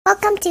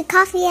Welcome to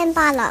Coffee and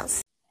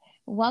Bottles.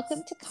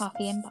 Welcome to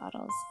Coffee and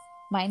Bottles.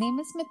 My name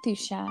is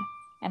Mathusha,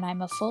 and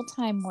I'm a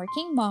full-time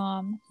working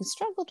mom who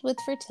struggled with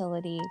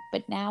fertility,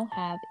 but now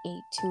have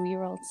a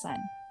 2-year-old son.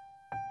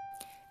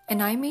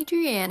 And I'm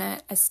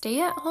Adriana, a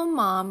stay-at-home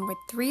mom with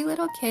 3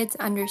 little kids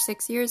under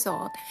 6 years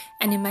old,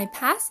 and in my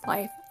past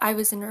life, I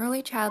was an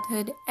early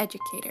childhood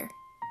educator.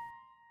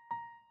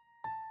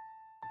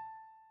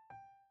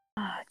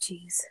 Ah,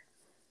 jeez.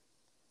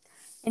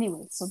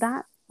 Anyway, so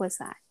that was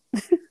that.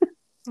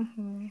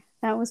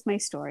 That was my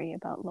story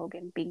about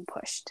Logan being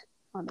pushed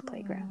on the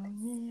playground.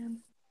 Oh, man.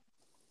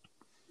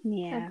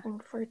 Yeah. That's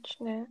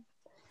unfortunate.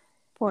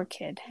 Poor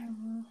kid.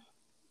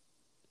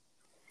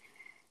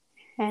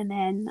 And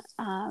then,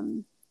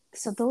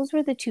 so those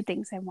were the 2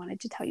 things I wanted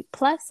to tell you.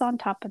 Plus, on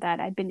top of that,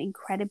 I've been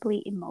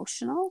incredibly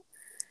emotional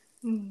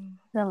the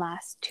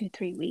last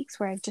 2-3 weeks,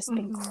 where I've just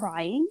been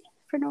crying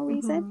for no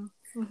reason,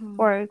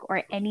 or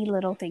any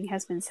little thing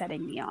has been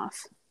setting me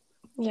off.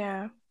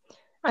 Yeah.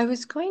 I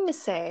was going to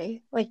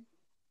say, like,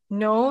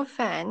 no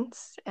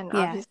offense, and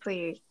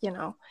obviously, you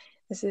know,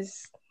 this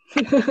is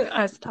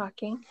us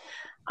talking.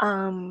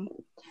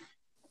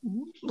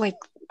 Like,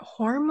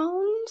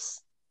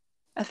 hormones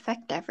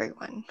affect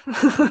everyone.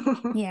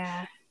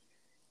 Yeah.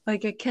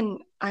 Like,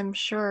 I'm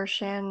sure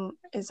Shan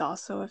is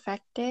also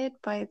affected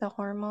by the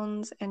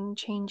hormones and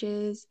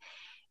changes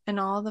and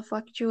all the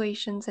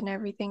fluctuations and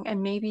everything.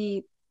 And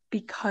maybe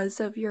because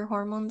of your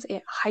hormones,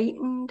 it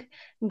heightened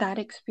that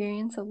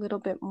experience a little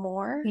bit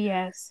more.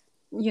 Yes.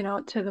 You know,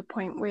 to the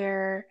point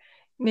where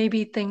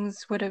maybe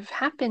things would have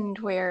happened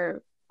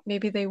where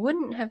maybe they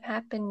wouldn't have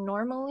happened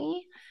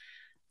normally.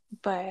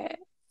 But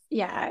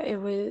yeah,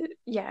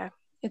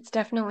 it's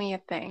definitely a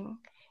thing.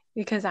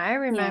 Because I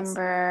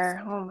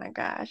remember, oh my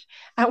gosh,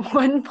 at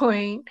one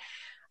point,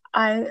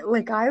 I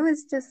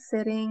was just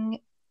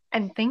sitting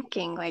and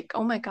thinking, like,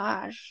 oh my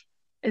gosh,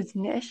 is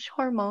Nish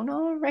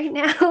hormonal right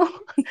now?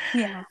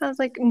 Yeah. I was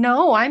like,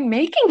 no, I'm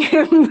making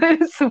him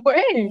this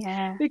way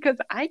because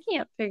I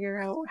can't figure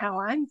out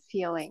how I'm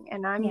feeling.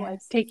 And I'm like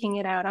taking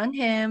it out on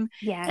him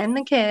and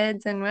the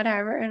kids and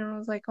whatever. And I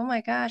was like, oh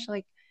my gosh,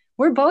 like,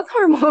 we're both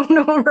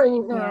hormonal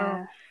right now.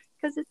 Yeah.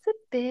 Because it's a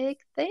big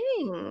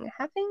thing.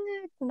 Having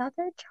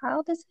another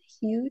child is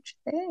a huge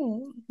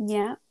thing.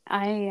 Yeah.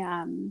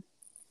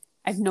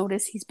 I've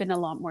noticed he's been a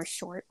lot more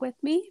short with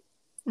me.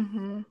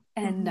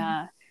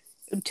 And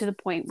to the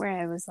point where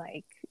I was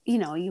like, you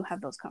know, you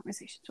have those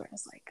conversations where I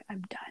was like,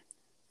 I'm done.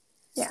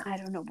 Yeah. I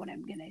don't know what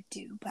I'm gonna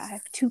do, but I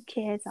have 2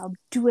 kids. I'll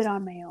do it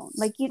on my own.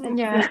 Like, you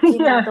know,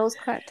 those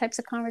types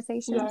of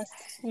conversations.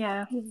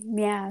 Yes.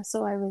 Yeah.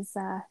 So I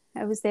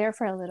was there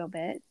for a little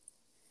bit.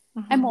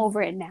 I'm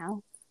over it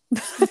now.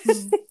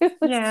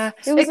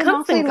 It was an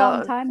awfully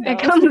long time though. It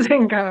comes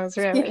and goes,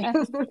 really.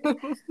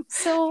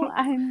 So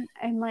I'm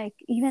like,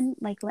 even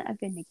like, I've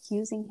been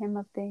accusing him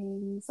of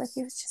things. Like,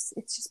 it's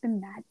just been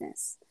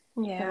madness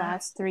the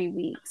last 3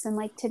 weeks. And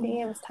like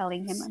today I was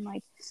telling him, I'm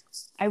like,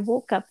 I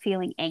woke up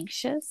feeling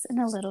anxious and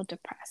a little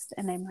depressed,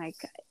 and I'm like,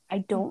 I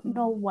don't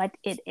know what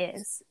it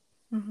is.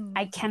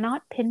 I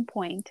cannot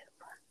pinpoint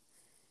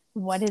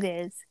what it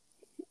is.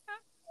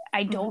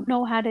 I don't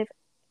know how to,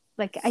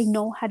 like, I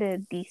know how to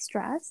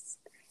de-stress.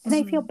 And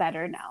I feel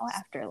better now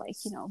after, like,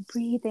 you know,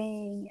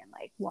 breathing and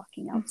like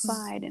walking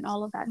outside and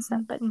all of that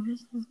stuff. But,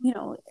 you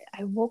know,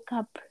 I woke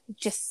up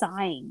just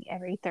sighing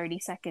every 30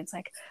 seconds,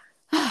 like,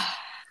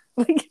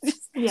 like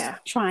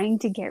just trying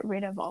to get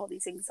rid of all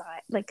these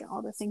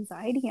all this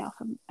anxiety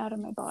out of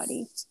my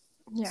body.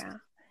 Yeah.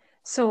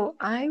 So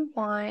I'm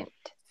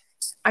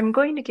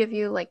going to give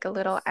you like a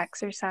little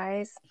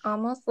exercise,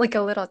 almost like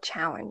a little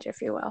challenge,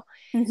 if you will.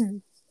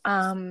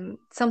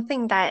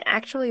 Something that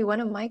actually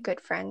one of my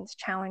good friends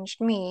challenged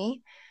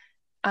me,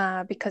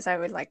 because I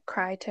would like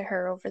cry to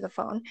her over the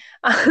phone.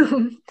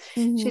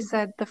 She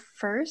said the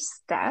first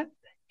step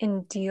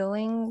in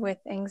dealing with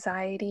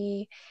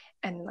anxiety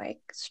and like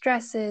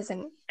stresses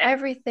and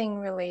everything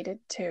related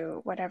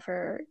to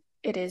whatever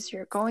it is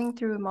you're going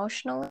through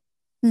emotionally,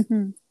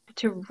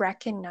 to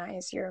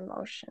recognize your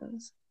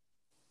emotions.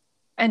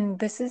 And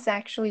this is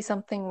actually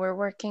something we're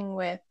working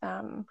with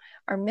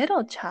our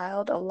middle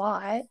child a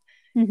lot.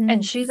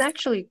 And she's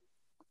actually,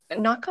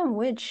 knock on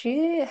wood,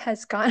 she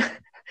has gone,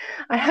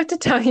 I have to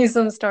tell you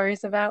some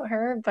stories about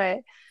her,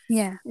 but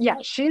yeah,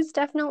 she's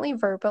definitely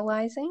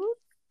verbalizing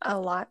a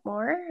lot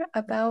more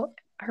about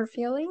her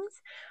feelings.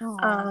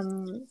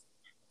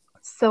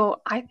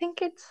 So I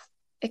think it's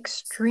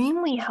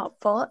extremely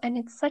helpful, and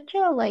it's such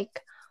a like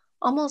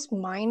almost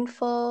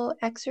mindful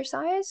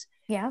exercise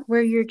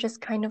where you're just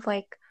kind of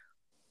like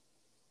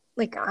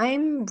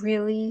I'm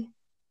really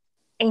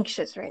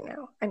anxious right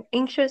now. I'm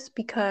anxious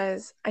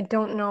because I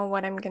don't know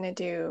what I'm gonna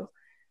do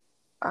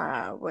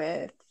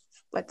with,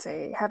 let's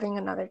say, having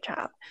another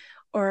child,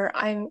 or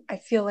I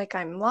feel like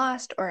I'm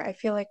lost, or I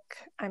feel like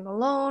I'm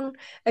alone.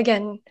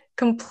 Again,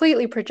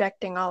 completely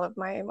projecting all of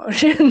my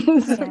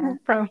emotions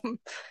from,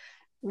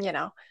 you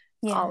know,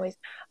 always.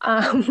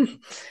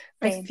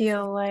 I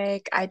feel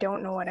like I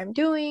don't know what I'm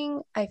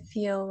doing. I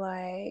feel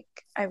like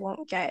I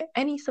won't get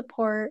any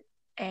support,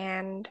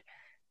 and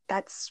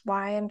that's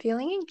why I'm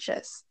feeling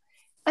anxious.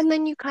 And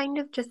then you kind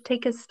of just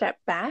take a step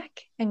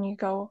back and you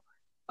go,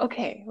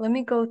 okay, let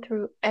me go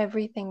through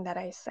everything that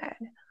I said.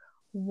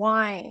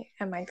 Why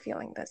am I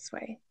feeling this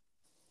way?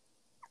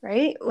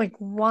 Right? Like,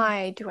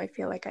 why do I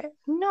feel like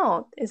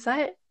no, is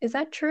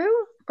that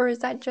true? Or is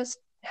that just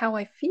how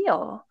I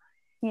feel?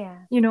 Yeah.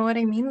 You know what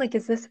I mean? Like,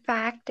 is this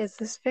fact? Is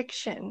this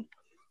fiction?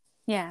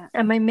 Yeah.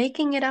 Am I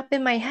making it up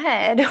in my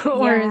head?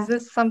 Or is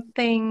this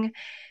something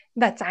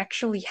that's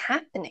actually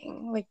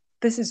happening? Like,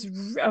 this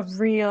is a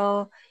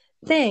real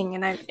thing.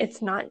 And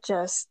it's not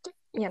just,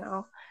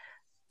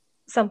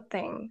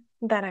 something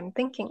that I'm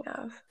thinking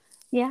of.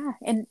 Yeah.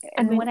 And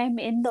when I'm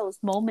in those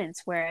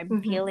moments where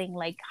I'm feeling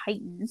like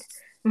heightened,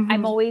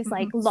 I'm always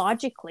like,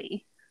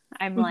 logically,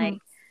 I'm like,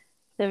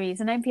 the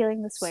reason I'm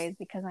feeling this way is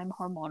because I'm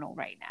hormonal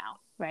right now,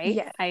 right?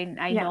 Yeah.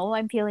 I know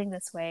I'm feeling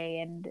this way,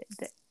 and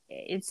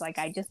it's like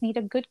I just need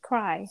a good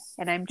cry,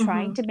 and I'm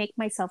trying to make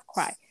myself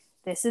cry.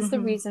 This is the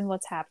reason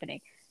what's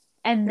happening.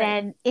 And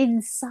then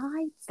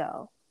inside,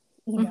 though,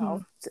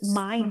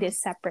 mind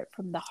is separate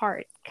from the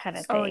heart, kind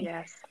of thing.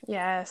 Oh,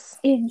 yes.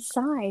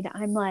 Inside,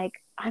 I'm like,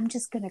 I'm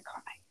just gonna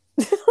cry.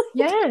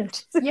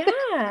 Yes.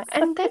 Yeah.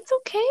 And that's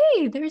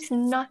okay. There's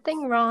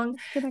nothing wrong.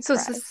 So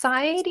cry.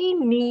 Society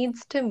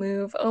needs to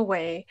move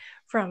away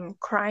from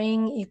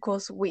crying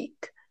equals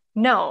weak.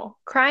 No,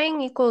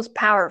 crying equals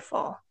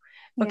powerful.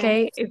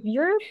 Okay. Yeah. If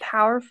you're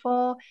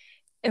powerful,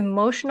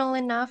 emotional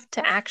enough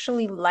to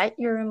actually let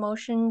your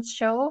emotions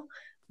show,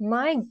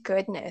 my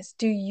goodness,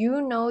 do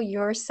you know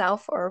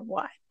yourself or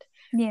what?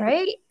 Yeah.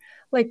 Right?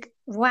 Like,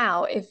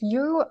 wow, if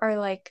you are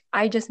like,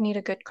 I just need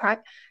a good cry,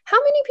 how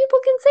many people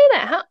can say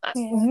that?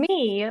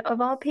 Me,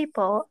 of all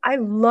people, I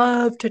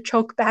love to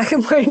choke back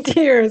my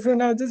tears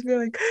and I'll just be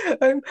like,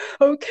 I'm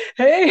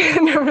okay.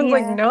 And everyone's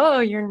like,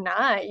 no, you're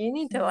not. You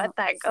need to let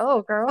that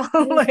go, girl.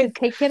 Like,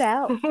 take it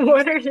out.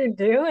 What are you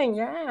doing?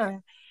 Yeah.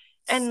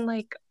 And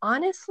like,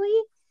 honestly,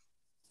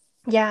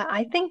 yeah,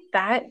 I think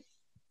that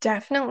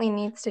definitely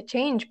needs to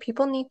change.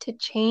 People need to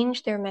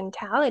change their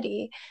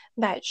mentality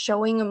that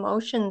showing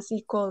emotions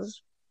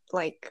equals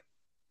like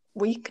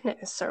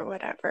weakness or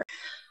whatever.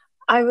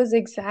 I was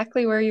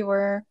exactly where you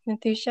were,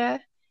 Nathusha.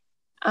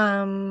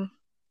 And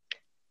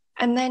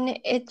then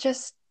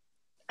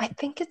I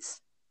think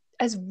it's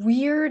as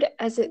weird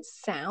as it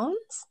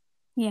sounds.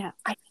 Yeah.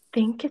 I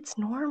think it's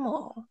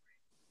normal.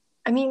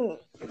 I mean,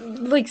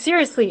 like,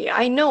 seriously,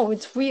 I know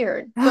it's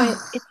weird, but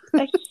it's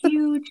a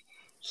huge,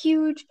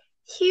 huge,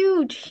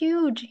 huge,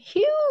 huge,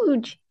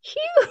 huge,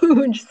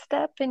 huge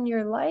step in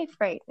your life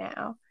right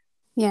now.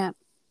 Yeah.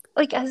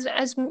 Like,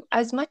 as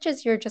much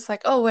as you're just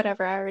like, oh,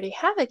 whatever, I already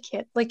have a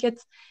kid. Like,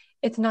 it's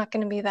not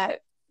going to be that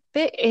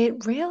big.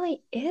 It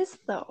really is,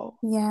 though.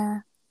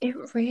 Yeah. It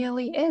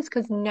really is,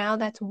 because now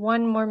that's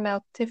one more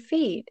mouth to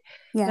feed.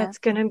 Yeah. That's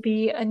going to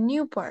be a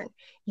newborn.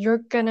 You're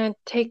going to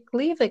take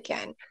leave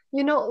again.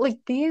 Like,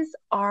 these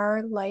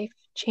are life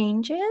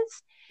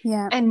changes.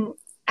 Yeah. And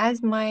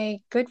as my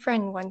good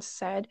friend once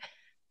said,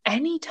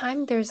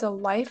 anytime there's a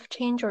life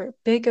change or a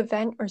big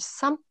event or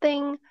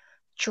something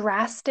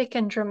drastic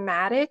and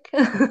dramatic,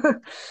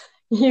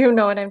 you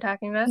know what I'm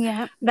talking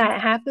about,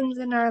 that happens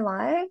in our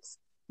lives,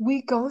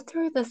 we go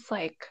through this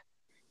like,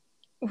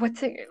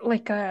 what's it,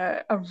 like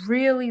a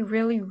really,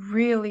 really,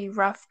 really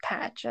rough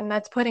patch, and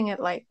that's putting it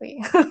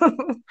lightly.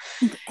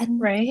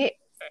 Right?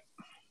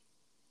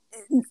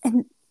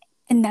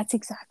 And that's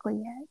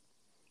exactly it.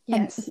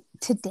 Yes. And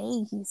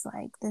today he's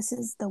like, this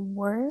is the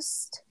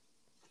worst.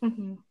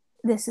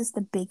 This is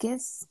the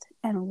biggest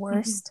and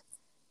worst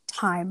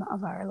time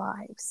of our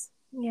lives.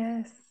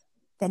 Yes.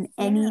 Than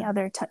any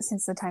other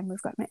since the time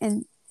we've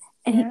gotten.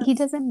 And he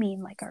doesn't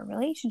mean like our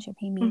relationship.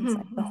 He means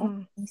like the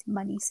whole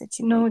money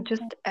situation. No,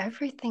 just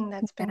everything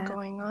that's been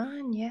going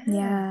on. Yeah.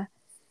 Yeah.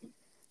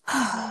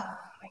 Oh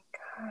my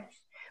gosh.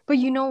 But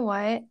you know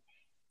what?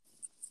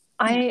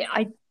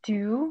 I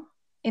do,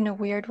 in a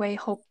weird way,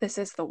 hope this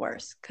is the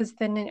worst, because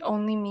then it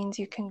only means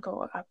you can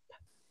go up.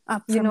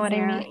 You know what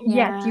I mean?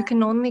 Yeah. Yes, you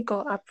can only go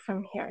up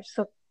from here.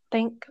 So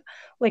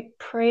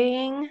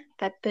praying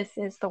that this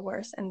is the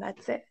worst and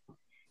that's it.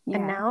 Yeah.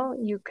 And now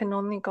you can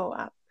only go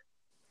up.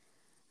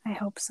 I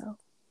hope so.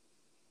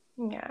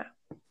 Yeah.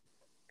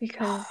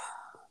 Because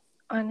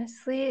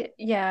honestly,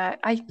 yeah,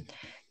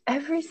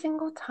 every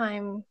single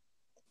time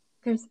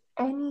there's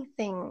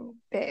anything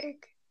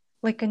big,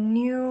 like a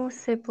new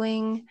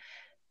sibling,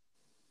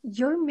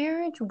 your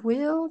marriage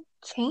will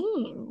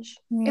change.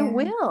 It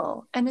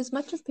will. And as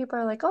much as people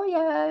are like, oh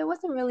yeah, it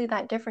wasn't really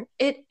that different,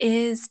 it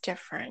is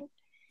different.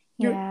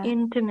 Your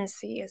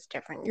intimacy is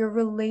different. Your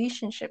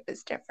relationship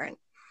is different.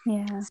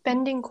 Yeah.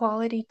 Spending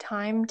quality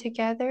time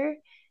together,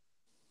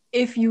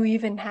 if you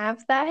even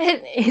have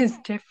that, is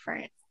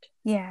different.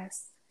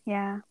 Yes.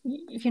 Yeah.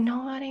 You know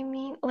what I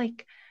mean?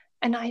 Like,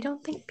 and I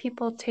don't think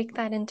people take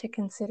that into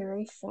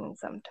consideration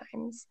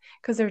sometimes,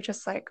 because they're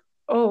just like,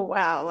 oh,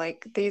 wow,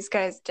 like these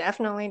guys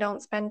definitely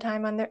don't spend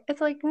time on their, it's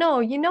like,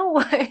 no, you know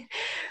what?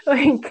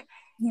 Like,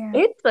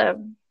 it's a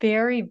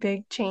very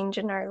big change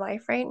in our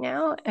life right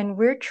now, and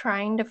we're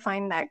trying to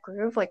find that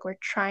groove. Like, we're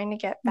trying to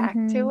get back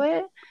to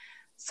it.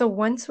 So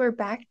once we're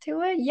back to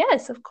it,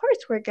 yes, of course,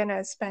 we're going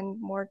to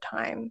spend more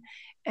time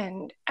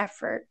and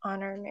effort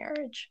on our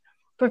marriage.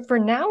 But for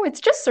now, it's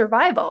just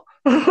survival.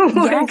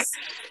 Yes.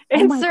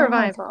 It's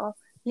survival. God.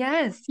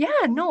 Yes.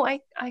 Yeah. No, I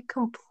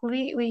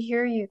completely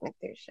hear you,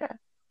 Natasha.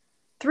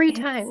 3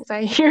 times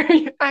I hear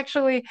you.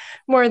 Actually,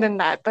 more than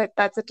that, but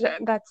that's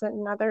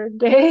another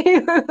day,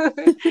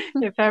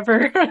 if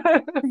ever.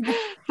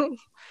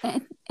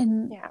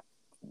 and yeah.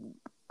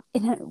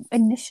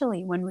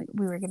 Initially, when we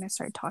were going to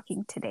start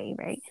talking today,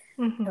 right?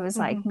 It was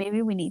like,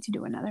 maybe we need to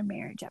do another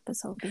marriage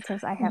episode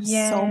because I have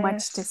so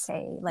much to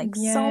say, like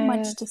so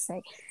much to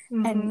say.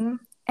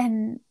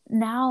 And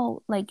now,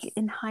 like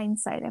in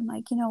hindsight, I'm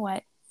like, you know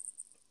what?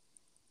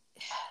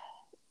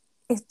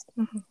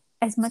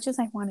 As much as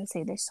I want to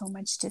say there's so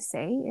much to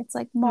say, it's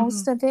like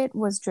most of it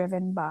was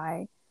driven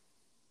by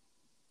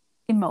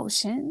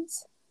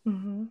emotions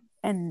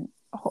and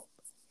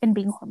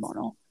being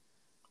hormonal.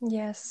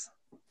 Yes.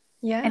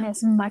 Yeah. And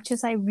as much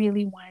as I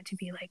really wanted to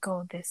be like,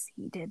 oh,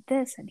 he did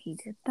this and he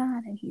did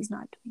that and he's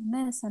not doing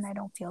this and I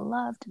don't feel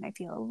loved and I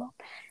feel alone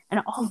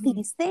and all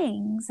these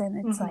things,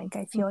 and it's like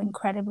I feel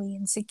incredibly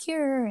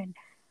insecure and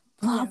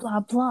blah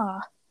blah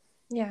blah.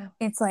 Yeah.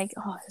 It's like,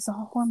 oh, it's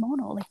all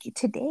hormonal. Like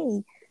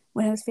today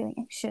when I was feeling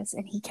anxious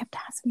and he kept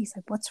asking me, he's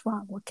like, what's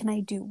wrong? What can I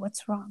do?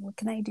 What's wrong? What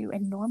can I do?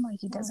 And normally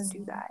he doesn't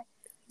do that.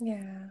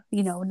 Yeah.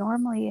 You know,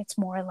 normally it's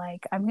more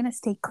like, I'm going to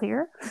stay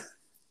clear.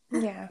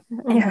 Yeah.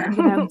 And I'm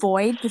going to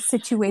avoid the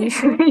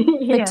situation.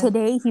 But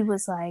today he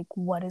was like,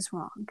 what is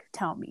wrong?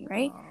 Tell me,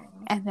 right?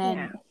 And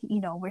then, you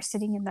know, we're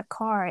sitting in the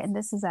car and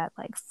this is at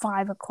like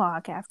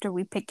 5:00 after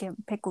we pick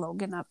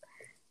Logan up.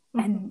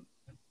 And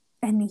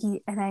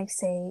I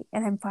say,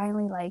 and I'm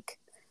finally like,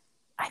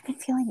 I've been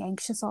feeling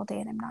anxious all day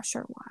and I'm not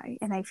sure why.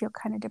 And I feel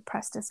kind of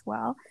depressed as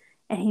well.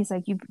 And he's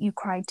like, you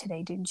cried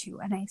today, didn't you?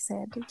 And I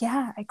said,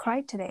 yeah, I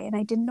cried today and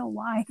I didn't know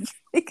why.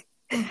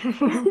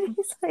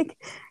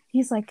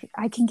 he's like,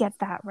 I can get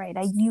that right.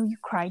 I knew you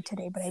cried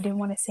today, but I didn't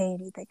want to say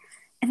anything.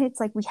 And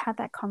it's like we had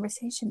that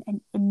conversation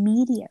and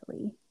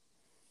immediately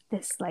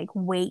this like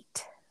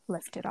weight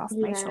lifted off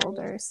my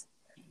shoulders.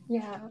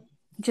 Yeah.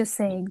 Just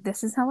saying,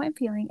 this is how I'm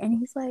feeling. And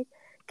he's like,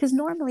 because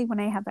normally when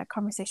I have that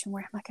conversation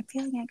where I'm like, I'm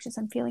feeling anxious,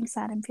 I'm feeling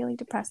sad, I'm feeling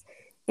depressed,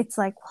 it's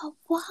like, well,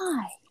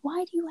 why?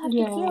 Why do you have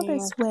to feel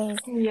this way?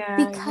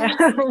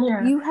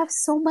 Because you have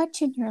so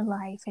much in your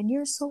life and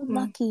you're so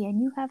lucky and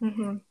you have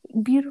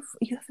you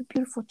have a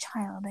beautiful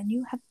child and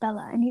you have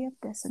Bella and you have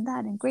this and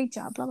that and great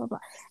job, blah, blah, blah.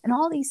 And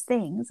all these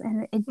things.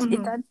 And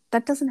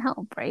that doesn't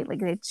help, right?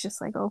 Like, it's just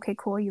like, okay,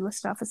 cool. You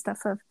list off stuff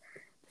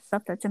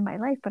that's in my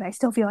life, but I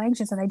still feel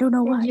anxious and I don't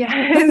know why.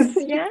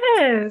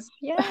 Yes.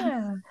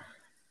 Yeah.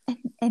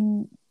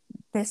 And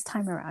this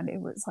time around, it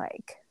was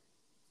like,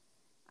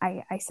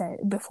 I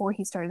said, before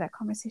he started that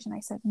conversation,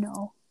 I said,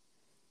 no,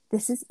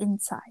 this is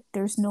inside.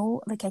 There's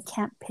no, like, I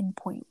can't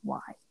pinpoint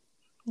why.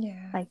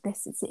 Yeah. Like,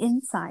 this is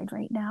inside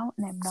right now,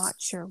 and I'm not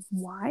sure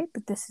why,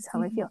 but this is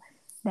how I feel.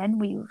 Then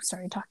we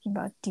started talking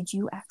about, did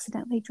you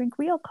accidentally drink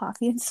real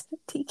coffee instead of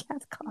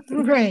decaf coffee?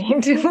 Right.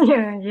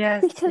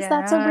 Yes. Because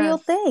that's a real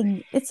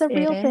thing. It's a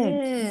real thing.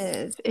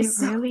 It is.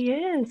 It really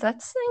is.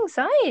 That's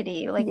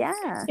anxiety. Like,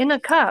 in a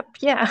cup.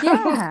 Yeah.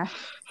 Yeah.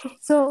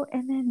 So,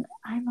 and then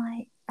I'm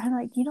like,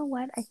 you know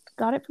what? I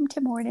got it from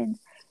Tim Hortons.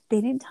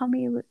 They didn't tell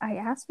me. I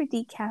asked for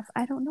decaf.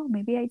 I don't know.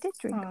 Maybe I did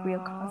drink real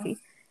coffee.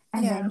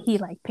 And then he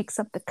like picks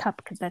up the cup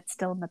because that's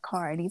still in the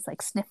car, and he's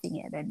like sniffing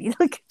it, and he's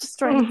like just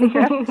trying to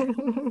figure out.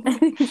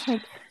 And he's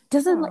like,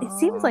 it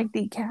seems like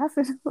decaf,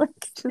 and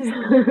like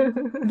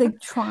just like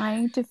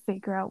trying to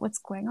figure out what's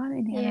going on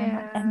in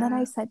here. And then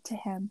I said to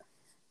him,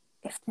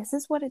 if this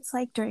is what it's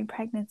like during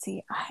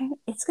pregnancy,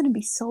 it's going to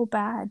be so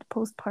bad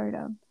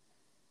postpartum,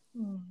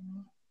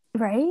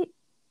 right?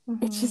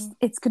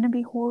 It's going to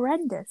be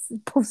horrendous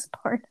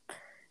postpartum.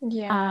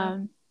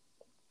 And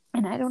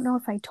I don't know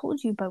if I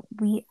told you, but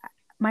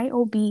my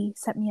OB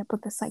set me up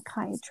with a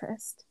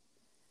psychiatrist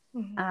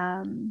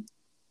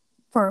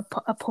for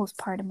a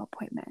postpartum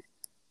appointment.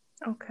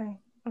 Okay.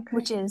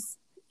 Which is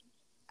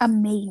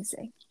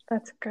amazing.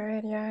 That's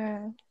good.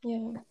 Yeah.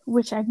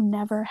 Which I've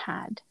never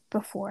had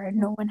before.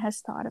 No one has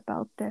thought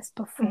about this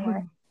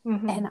before.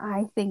 And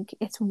I think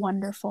it's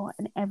wonderful,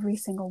 and every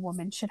single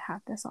woman should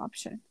have this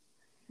option.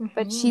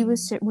 But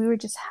we were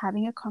just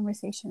having a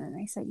conversation, and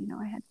I said, you know,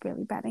 I had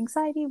really bad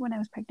anxiety when I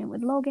was pregnant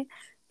with Logan,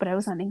 but I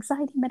was on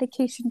anxiety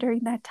medication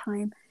during that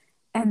time.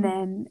 And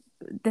then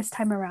this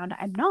time around,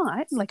 I'm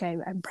not. Like,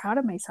 I'm proud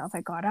of myself.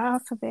 I got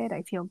off of it.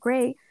 I feel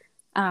great.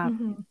 But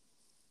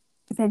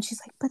then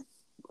she's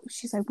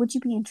like, would you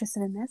be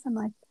interested in this? I'm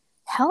like,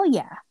 hell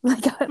yeah.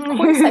 Like, of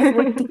course I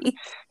would be.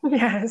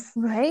 Yes.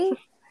 Right?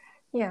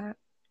 Yeah.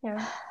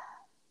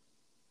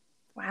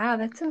 Wow,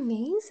 that's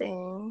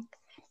amazing.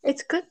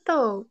 It's good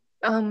though,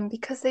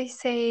 because they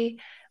say,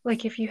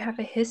 like, if you have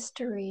a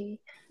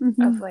history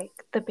of like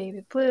the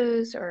baby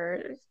blues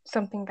or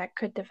something that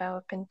could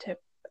develop into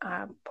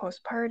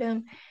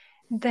postpartum,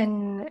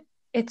 then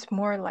it's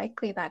more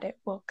likely that it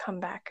will come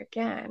back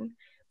again.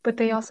 But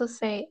they also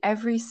say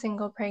every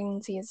single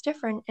pregnancy is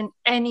different and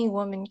any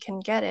woman can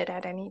get it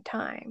at any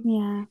time.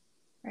 Yeah.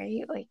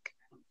 Right? Like,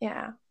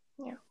 yeah.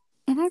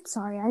 And I'm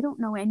sorry, I don't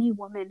know any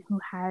woman who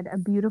had a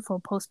beautiful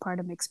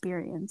postpartum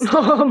experience.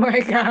 Oh my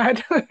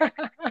God.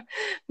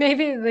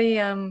 Maybe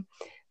the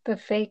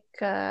fake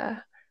in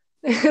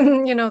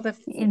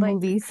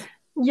movies.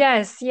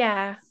 Yes,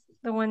 yeah.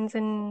 The ones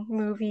in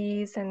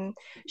movies and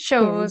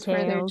shows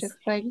where they're just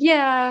like,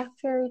 yeah,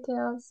 fairy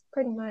tales,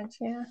 pretty much,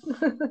 yeah.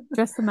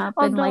 Dress them up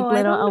in Although like little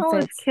I don't know if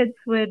outfits. kids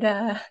would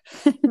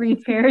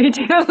read fairy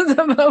tales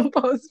about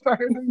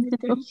postpartum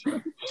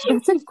depression.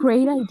 That's a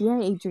great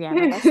idea,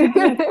 Adriana. That should be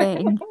a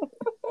thing.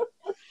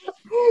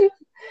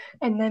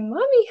 And then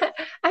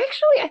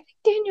actually, I think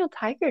Daniel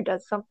Tiger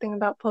does something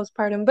about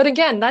postpartum, but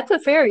again, that's a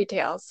fairy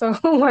tale. So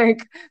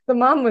like the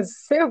mom was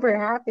super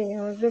happy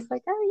and was just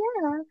like,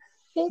 oh yeah,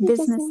 maybe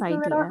business just needs idea.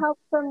 a little help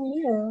from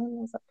you. And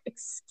I was like,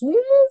 excuse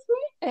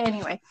me?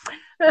 Anyway.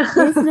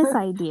 Business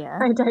idea.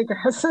 I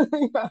digress.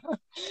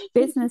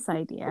 Business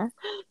idea.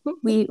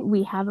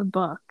 We have a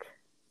book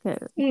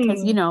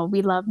because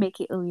we love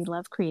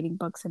creating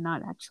books and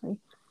not actually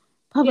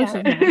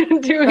publishing them.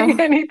 Doing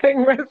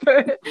anything with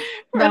it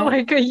for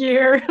like a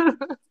year.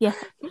 Yeah.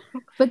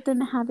 But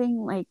then having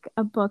like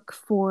a book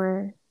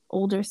for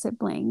older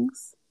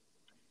siblings,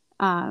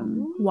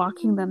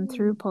 walking them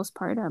through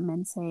postpartum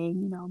and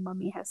saying,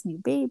 mommy has new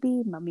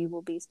baby, mommy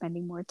will be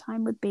spending more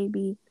time with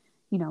baby,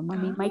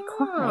 mommy might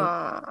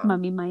cry,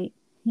 mommy might,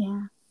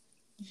 yeah.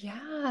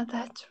 Yeah,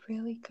 that's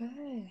really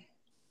good.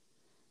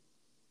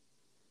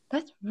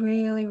 That's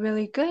really,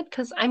 really good.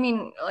 Because, I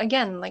mean,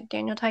 again, like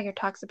Daniel Tiger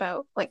talks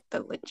about like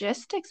the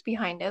logistics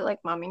behind it,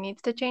 like mommy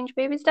needs to change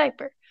baby's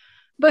diaper.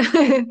 But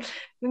it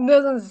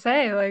doesn't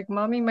say like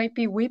mommy might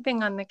be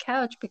weeping on the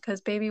couch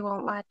because baby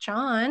won't latch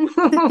on.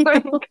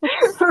 Like,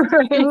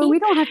 right? Well, we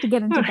don't have to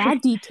get into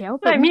that detail,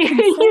 but I mean,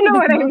 you know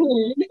what I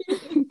mean.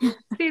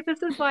 See,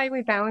 this is why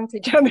we balance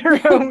each other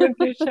out,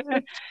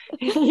 Natasha.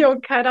 You'll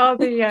cut all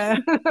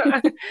the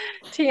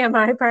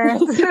TMI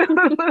parts.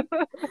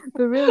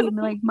 But really,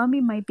 like, mommy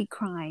might be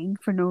crying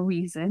for no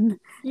reason.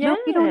 Yeah. No,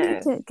 we don't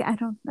need to. I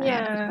don't.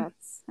 Yeah.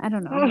 I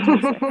don't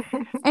know.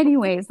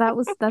 Anyways,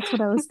 that's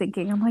what I was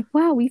thinking. I'm like,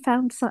 wow, we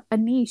found a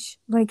niche.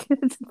 Like,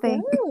 it's a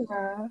thing.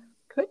 Yeah,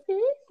 could be.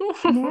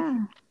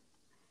 Yeah.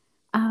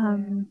 I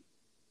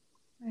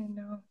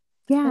know.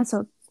 Yeah.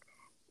 So,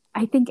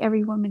 I think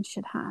every woman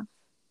should have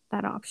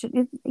that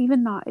option,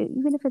 even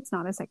if it's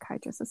not a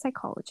psychiatrist, a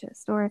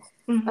psychologist, or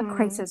a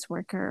crisis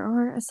worker,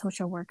 or a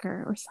social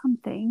worker, or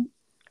something.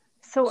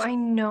 So I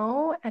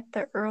know at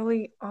the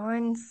early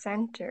on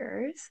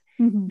centers,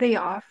 they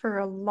offer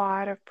a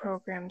lot of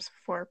programs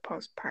for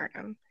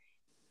postpartum.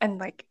 And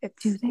like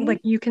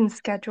like you can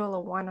schedule a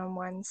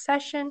one-on-one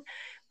session,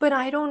 but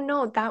I don't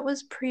know. That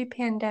was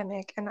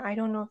pre-pandemic, and I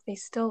don't know if they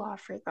still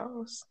offer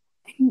those.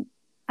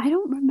 I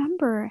don't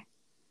remember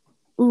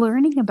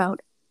learning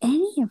about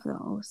any of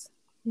those.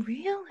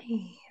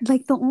 Really?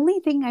 Like the only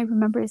thing I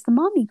remember is the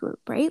mommy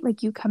group, right?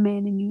 Like you come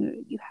in and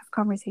you have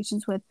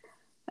conversations with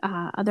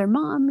other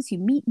moms, you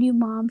meet new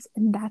moms,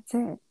 and that's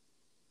it.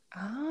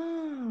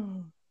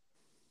 Oh.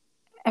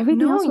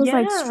 Everything else was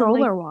like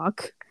stroller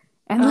walk.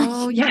 And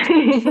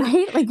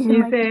right? Like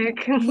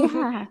music.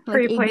 Yeah.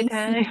 Free like play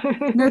time.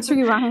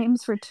 Nursery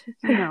rhymes for,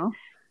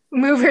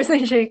 Movers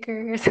and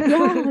shakers.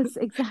 Yes,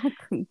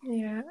 exactly.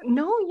 Yeah.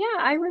 No, yeah,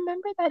 I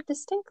remember that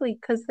distinctly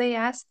because they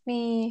asked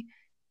me,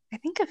 I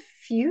think a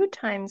few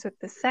times with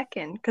the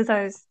second, because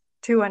I was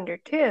 2 under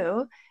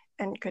 2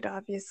 and could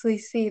obviously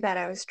see that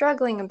I was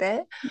struggling a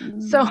bit.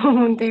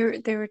 So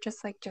they were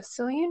just like, just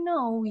so you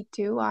know, we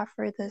do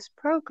offer this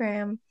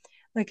program.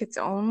 Like it's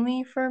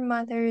only for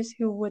mothers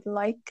who would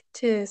like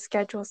to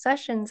schedule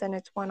sessions and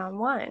it's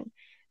one-on-one. And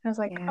I was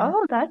like,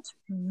 oh, that's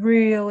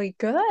really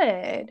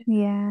good.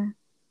 Yeah.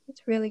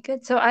 It's really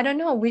good. So I don't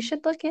know, we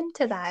should look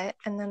into that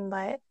and then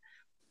let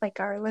like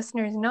our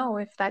listeners know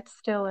if that's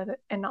still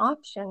an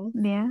option.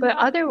 Yeah. But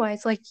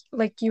otherwise, like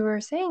you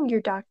were saying,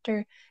 your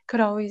doctor could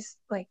always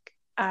like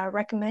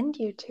recommend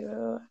you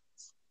to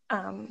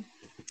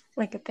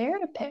like a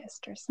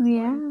therapist or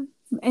something.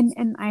 Yeah.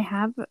 And I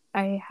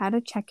had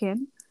a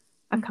check-in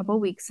a couple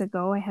weeks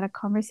ago. I had a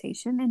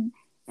conversation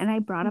and I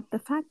brought up the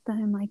fact that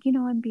I'm like,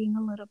 I'm being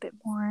a little bit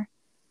more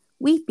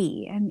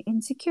weepy and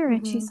insecure.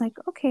 And she's like,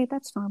 okay,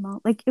 that's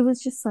normal. Like it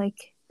was just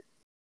like,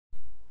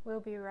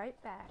 we'll be right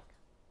back.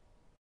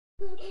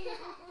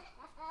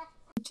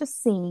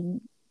 Just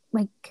saying,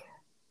 like,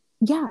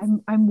 yeah,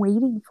 I'm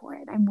waiting for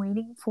it. I'm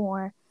waiting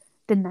for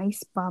the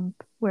nice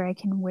bump where I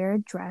can wear a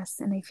dress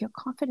and I feel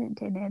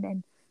confident in it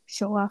and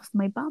show off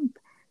my bump.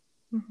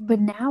 But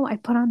now I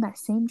put on that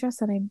same dress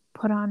that I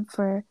put on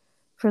for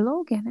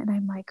Logan and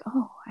I'm like,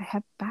 oh, I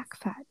have back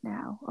fat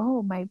now.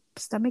 Oh, my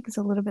stomach is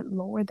a little bit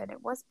lower than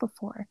it was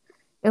before.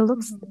 It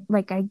looks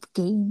like I've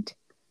gained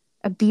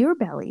a beer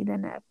belly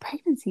than a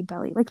pregnancy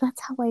belly. Like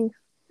that's how I've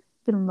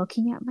been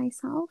looking at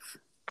myself.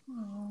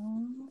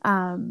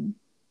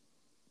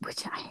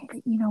 Which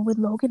with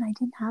Logan, I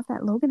didn't have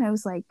that. Logan, I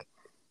was like,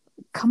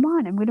 come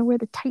on, I'm going to wear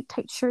the tight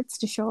shirts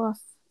to show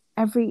off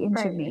every inch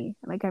of Right. me.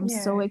 Like, I'm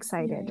so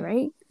excited,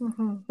 right?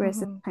 Whereas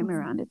this time Mm-hmm.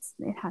 around, it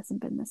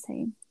hasn't been the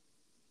same.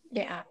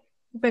 Yeah.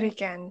 But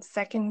again,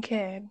 second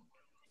kid,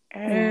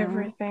 Yeah.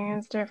 everything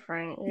is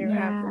different. You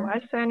have Yeah.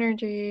 less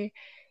energy.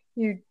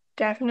 You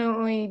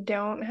definitely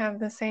don't have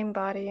the same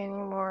body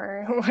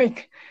anymore.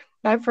 Like,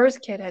 that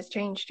first kid has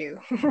changed you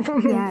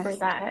Yes. for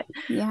that.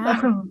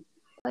 Yeah.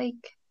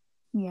 Like,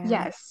 Yeah.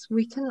 yes,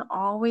 we can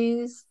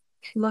always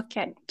look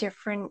at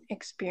different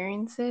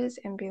experiences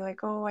and be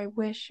like, oh, I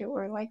wish it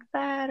were like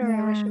that, or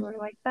I wish it Yeah. were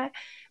like that.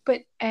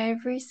 But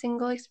every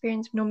single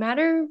experience, no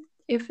matter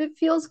if it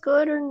feels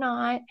good or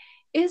not,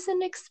 is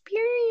an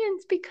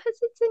experience because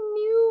it's a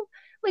new,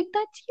 like,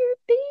 that's your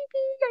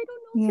baby. I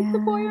don't know if it's a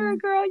boy or Yeah. a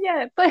girl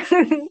yet, but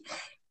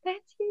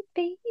that's your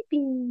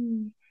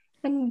baby.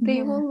 And they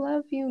Yeah. will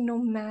love you no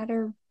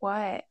matter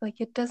what.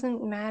 Like, it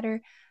doesn't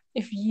matter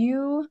if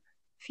you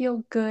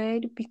feel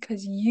good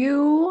because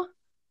you,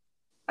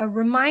 a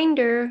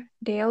reminder,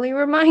 daily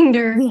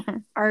reminder, Yeah.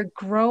 are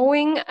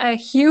growing a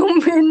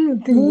human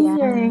Yeah.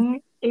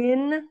 being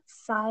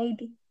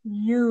inside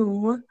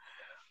you,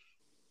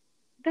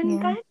 then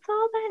Yeah. that's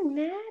all that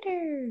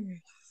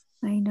matters.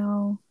 I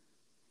know.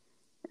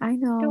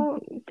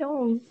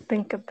 Don't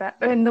think of that.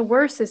 And the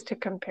worst is to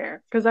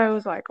compare, because I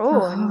was like,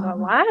 oh, in the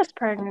last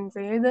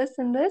pregnancy, this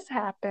and this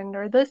happened,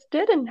 or this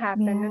didn't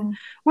happen, and Yeah.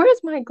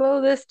 where's my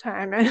glow this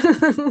time?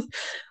 And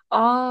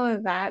all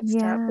of that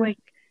stuff. Yeah. Like,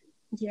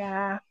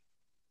 yeah.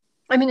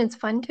 I mean, it's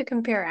fun to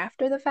compare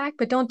after the fact,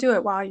 but don't do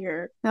it while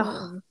you're.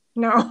 Oh,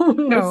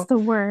 No, it's the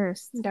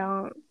worst.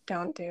 don't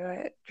do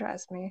it.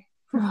 Trust me.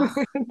 Oh,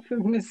 It's a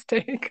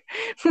mistake.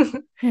 it's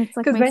like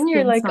Because my then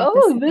you're skin's like, not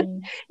the oh, this,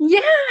 same.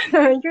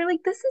 yeah, you're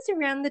like, this is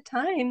around the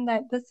time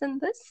that this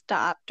and this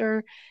stopped,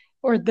 or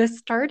this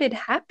started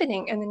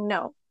happening. And then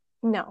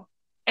no,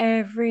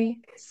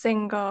 every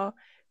single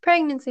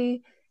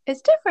pregnancy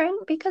is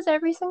different because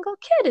every single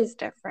kid is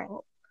different.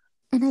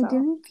 And I So,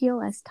 didn't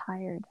feel as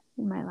tired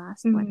in my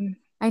last one.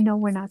 I know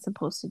we're not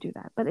supposed to do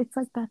that, but it's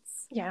like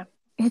yeah.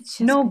 it's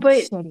just No, been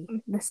but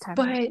shitty this time.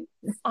 but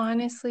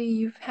honestly,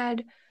 you've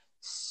had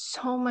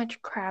so much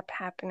crap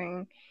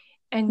happening,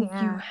 and you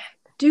Yeah.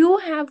 do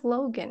have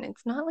Logan.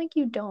 It's not like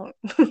you don't.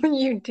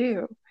 You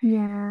do,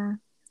 Yeah.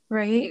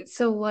 right?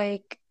 So,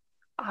 like,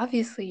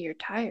 obviously you're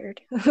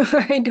tired. Yeah.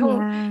 I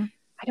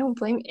don't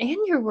blame you. And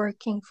you're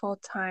working full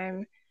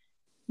time.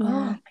 Oh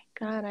Yeah. my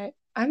God,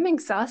 I'm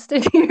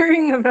exhausted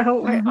hearing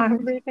about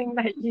everything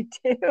that you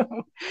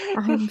do.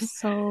 I'm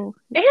so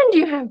And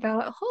you have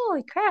Bella.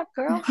 Holy crap,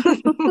 girl.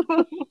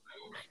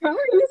 How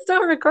are you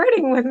still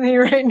recording with me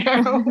right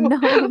now? no,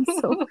 I'm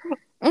so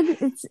and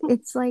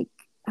it's like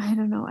I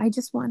don't know. I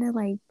just want to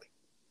like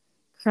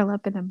curl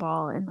up in a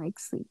ball and like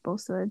sleep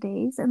most of the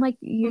days. And like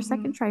your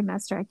second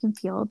trimester, I can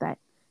feel that,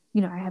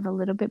 I have a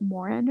little bit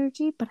more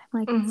energy, but I'm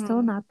like, it's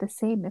still not the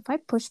same. If I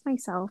push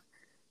myself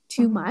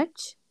too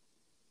much,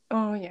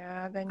 oh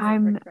yeah, then you'll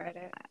regret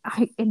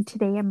it. And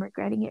today I'm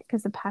regretting it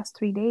because the past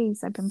 3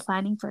 days I've been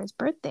planning for his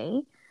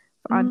birthday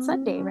on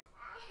Sunday. Right?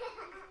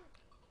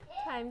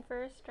 Time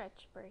for a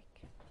stretch break.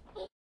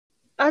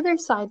 Other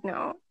side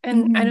note,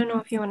 and I don't know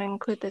if you want to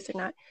include this or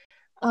not.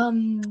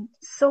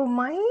 So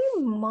my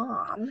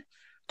mom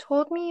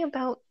told me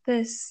about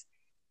this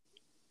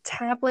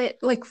tablet,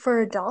 like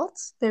for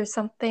adults. There's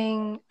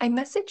something, I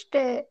messaged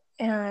it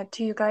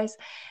to you guys.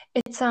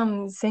 It's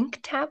zinc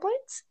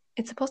tablets.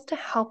 It's supposed to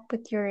help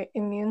with your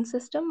immune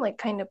system, like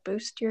kind of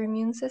boost your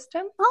immune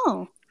system.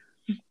 Oh,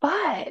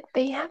 but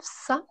they have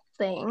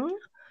something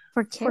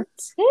for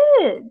kids.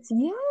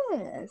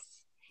 Yes.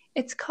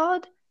 It's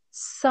called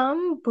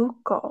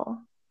Sambuco.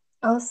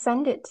 I'll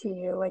send it to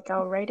you. Like,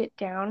 I'll write it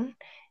down.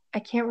 I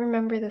can't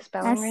remember the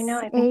spelling right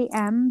now.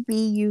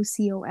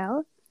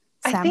 Sambucol.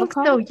 I think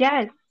so,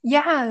 yes.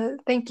 Yeah,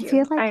 thank I you.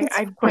 feel like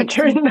I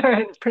butchered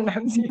the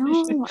pronunciation.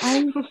 No,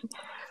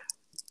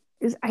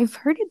 I've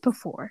heard it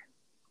before.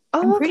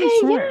 Oh, I'm okay, pretty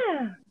sure.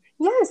 yeah.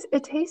 Yes,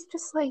 it tastes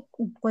just like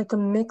a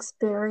mixed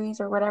berries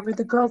or whatever.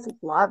 The girls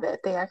love it.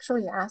 They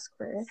actually ask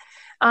for it.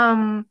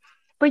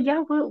 But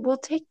yeah,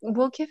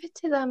 we'll give it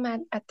to them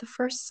at the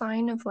first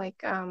sign of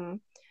like a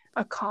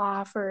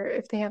cough, or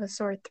if they have a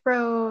sore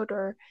throat,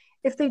 or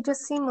if they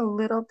just seem a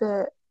little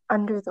bit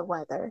under the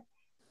weather.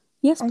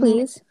 Yes,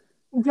 please.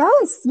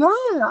 Yes, yeah,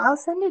 I'll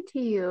send it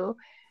to you.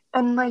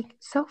 And like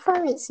so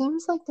far it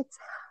seems like it's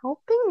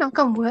helping. Knock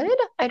on wood.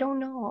 I don't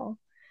know.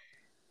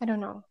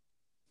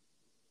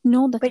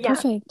 No, that's But yeah,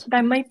 perfect.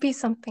 that might be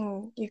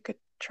something you could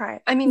try.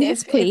 I mean,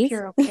 yes, if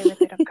you're okay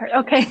with it, of course.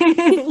 Okay.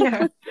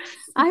 Yeah.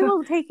 I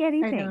will take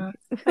anything.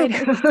 I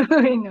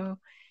know.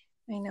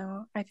 I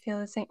know. I feel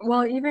the same.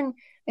 Well, even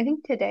I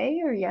think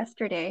today or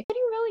yesterday, nobody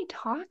really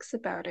talks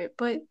about it,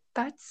 but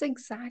that's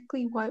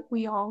exactly what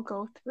we all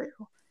go through.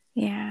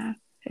 Yeah,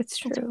 it's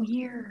true. It's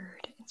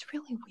weird. It's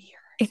really weird.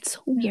 It's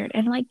so weird.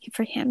 And like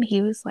for him,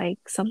 he was like,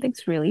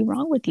 something's really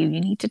wrong with you. You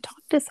need to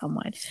talk to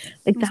someone.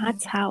 Like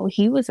that's how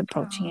he was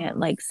approaching it.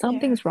 Like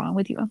something's wrong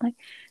with you. I'm like,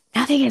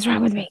 nothing is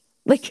wrong with me.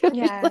 Like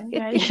yeah.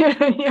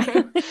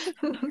 Yeah.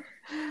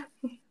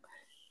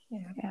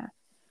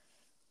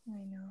 I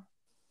know.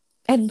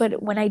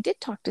 But when I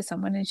did talk to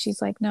someone and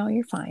she's like, no,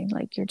 you're fine.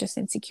 Like, you're just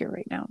insecure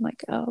right now. I'm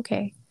like, oh,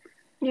 okay.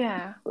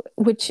 Yeah.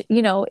 Which,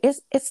 you know,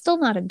 it's still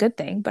not a good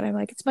thing, but I'm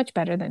like, it's much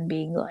better than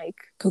being like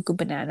cuckoo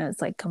bananas,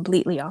 like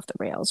completely off the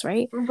rails,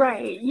 right?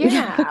 Right.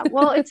 Yeah.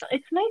 Well, it's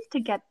nice to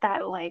get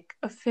that like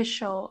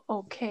official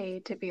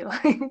okay to be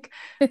like,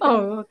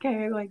 oh,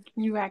 okay, like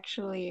you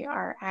actually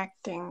are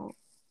acting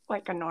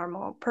like a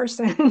normal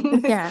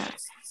person. Yeah.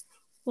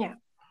 Yeah.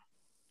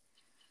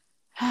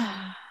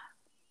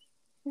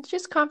 It's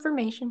just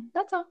confirmation.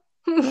 That's all.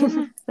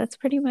 Yeah, that's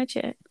pretty much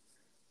it.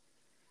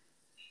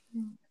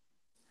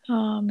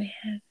 Oh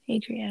man,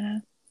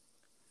 Adriana.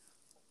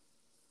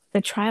 The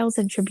trials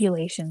and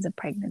tribulations of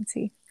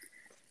pregnancy.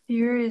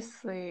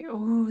 Seriously.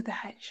 Oh,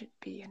 that should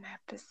be an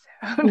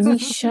We episode.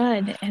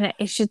 should, and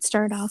it should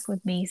start off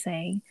with me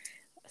saying,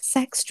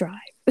 sex drive.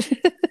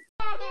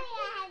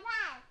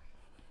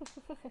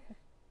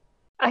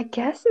 I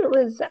guess it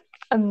was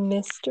a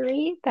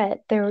mystery that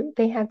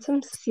they had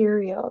some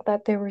cereal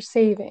that they were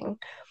saving.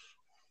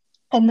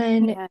 And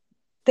then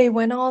they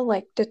went all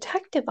like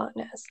detective on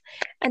us.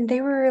 And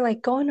they were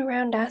like going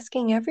around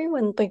asking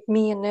everyone, like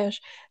me and Nish,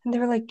 and they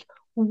were like,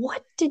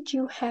 what did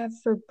you have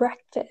for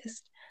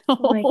breakfast? I'm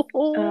like,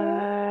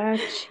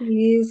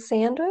 cheese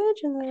sandwich?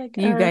 And they're like,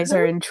 You guys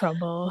are in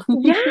trouble.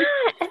 yeah.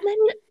 And then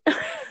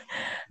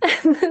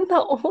and then the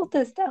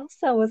oldest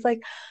Elsa was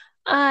like,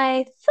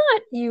 I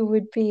thought you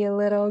would be a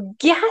little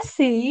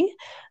gassy.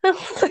 I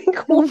was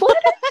like, what are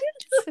you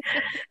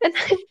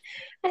doing?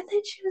 And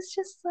then she was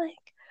just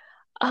like,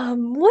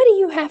 what do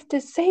you have to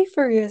say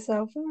for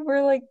yourself? And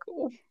we're like,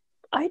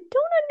 I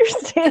don't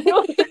understand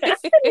what's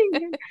happening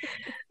here.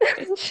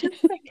 And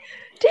she's like,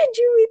 did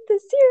you eat the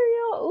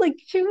cereal?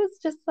 Like, she was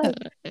just like,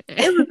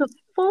 it was a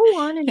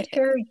full-on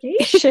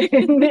interrogation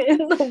in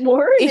the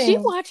morning. Is she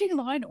watching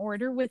Law and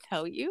Order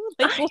without you?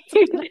 Like, I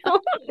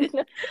don't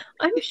know.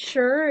 I'm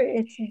sure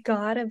it's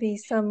gotta be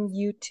some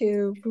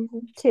YouTube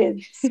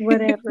kids,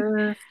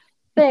 whatever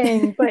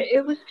thing, but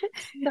it was just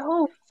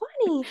so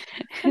funny.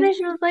 And then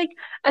she was like,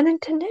 and then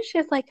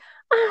Tanisha's like,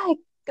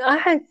 I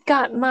had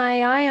got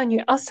my eye on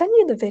you. I'll send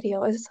you the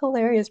video. It's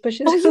hilarious. But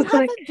she's you have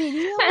like, a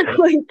video? and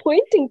like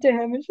pointing to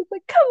him, and she's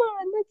like, come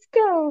on, let's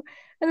go.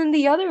 And then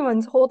the other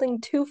one's holding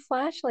 2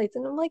 flashlights,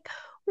 and I'm like,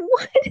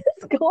 what is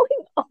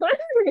going on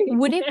right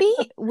Would it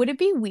now?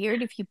 be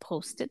weird if you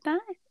posted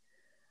that?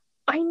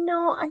 I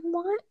know, I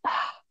want.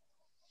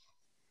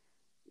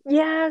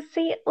 Yeah,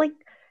 see, like,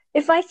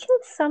 if I can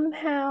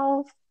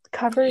somehow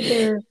cover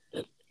their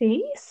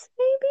face,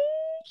 maybe?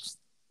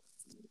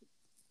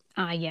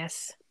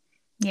 Yes.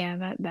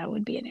 Yeah, that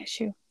would be an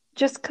issue.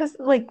 Just because,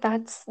 like,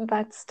 that's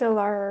still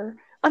our.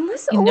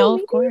 Unless, No,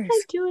 maybe of course. if I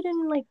do it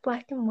in, like,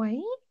 black and white,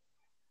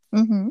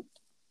 Mm-hmm.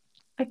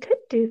 I could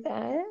do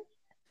that.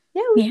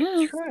 Yeah, we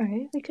could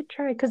try. We could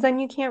try, because then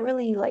you can't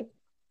really, like,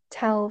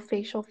 tell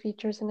facial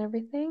features and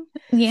everything.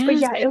 Yeah. But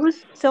yeah, it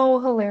was so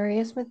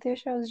hilarious with this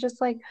show. I was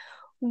just like,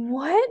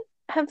 what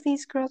have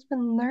these girls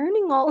been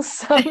learning all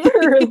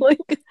summer?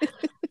 Like,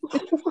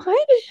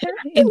 what is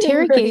happening?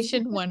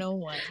 Interrogation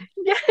 101.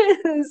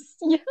 Yes.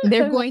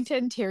 They're going to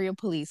Ontario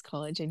Police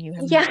College and you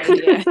have no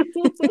idea.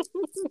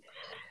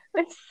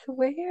 I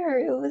swear,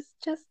 it was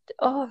just,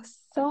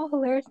 so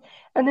hilarious.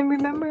 And then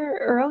remember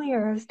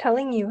earlier, I was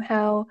telling you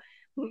how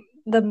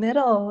the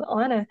middle,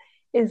 Anna,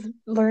 is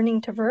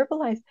learning to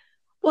verbalize.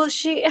 Well,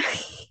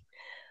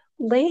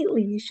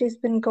 lately, she's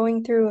been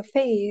going through a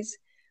phase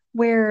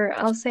where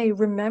I'll say,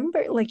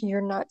 remember, like,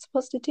 you're not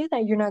supposed to do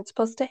that. You're not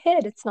supposed to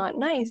hit. It's not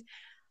nice.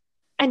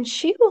 And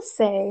she will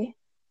say,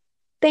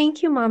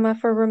 thank you, Mama,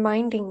 for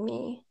reminding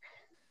me.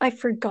 I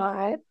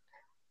forgot.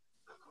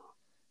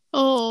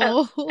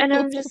 Oh. And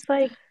I'm just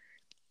like,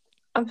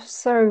 I'm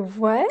sorry,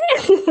 what?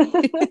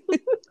 It's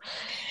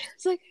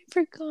like, I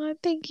forgot.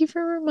 Thank you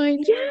for reminding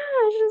me.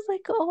 Yeah, she was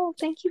like, oh,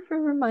 thank you for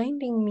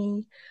reminding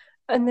me.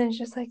 And then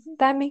she's like,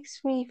 that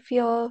makes me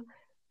feel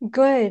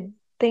good.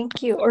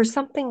 Thank you. Or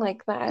something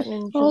like that.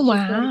 And Oh, she's just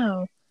like,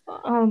 wow.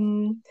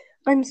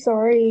 I'm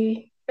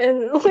sorry.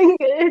 And like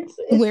it's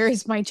Where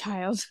is my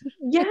child?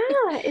 Yeah,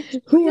 it's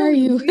Where are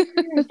you?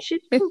 weird. She's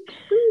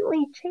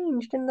completely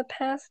changed in the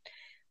past,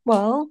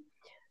 well,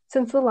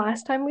 since the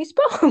last time we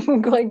spoke,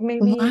 like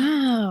maybe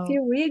a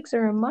few weeks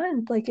or a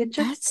month. Like it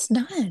just That's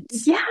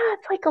nuts. Yeah,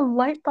 it's like a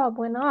light bulb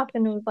went off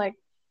and it was like,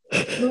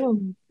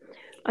 boom,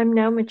 I'm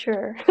now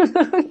mature.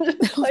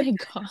 My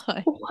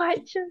God.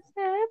 What just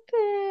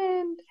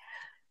happened?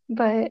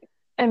 But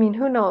I mean,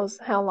 who knows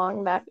how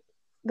long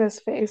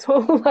this phase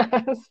will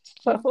last.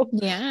 So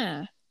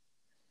yeah.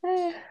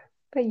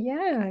 But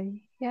yeah,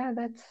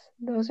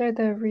 those are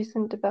the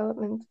recent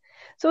developments.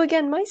 So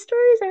again, my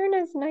stories aren't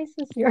as nice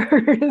as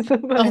yours.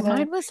 But,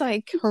 mine was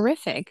like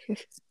horrific.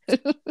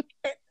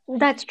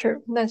 That's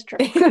true.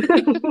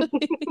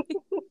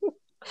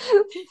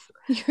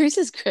 Yours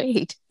is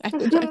great. I'd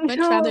much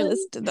rather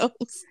listen to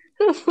those.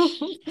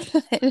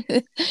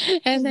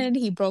 And then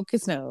he broke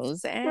his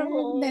nose,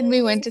 and then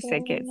we went to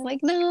Sickets.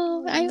 Like,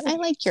 no, I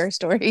like your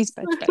stories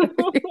much better.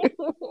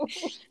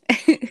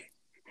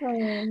 Oh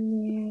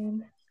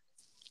man,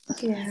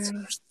 yeah.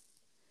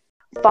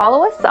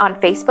 Follow us on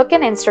Facebook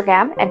and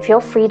Instagram, and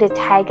feel free to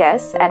tag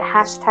us at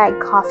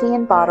 #Coffee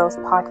and Bottles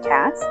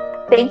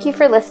Podcast. Thank you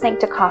for listening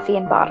to Coffee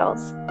and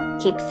Bottles.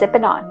 Keep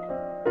sipping on.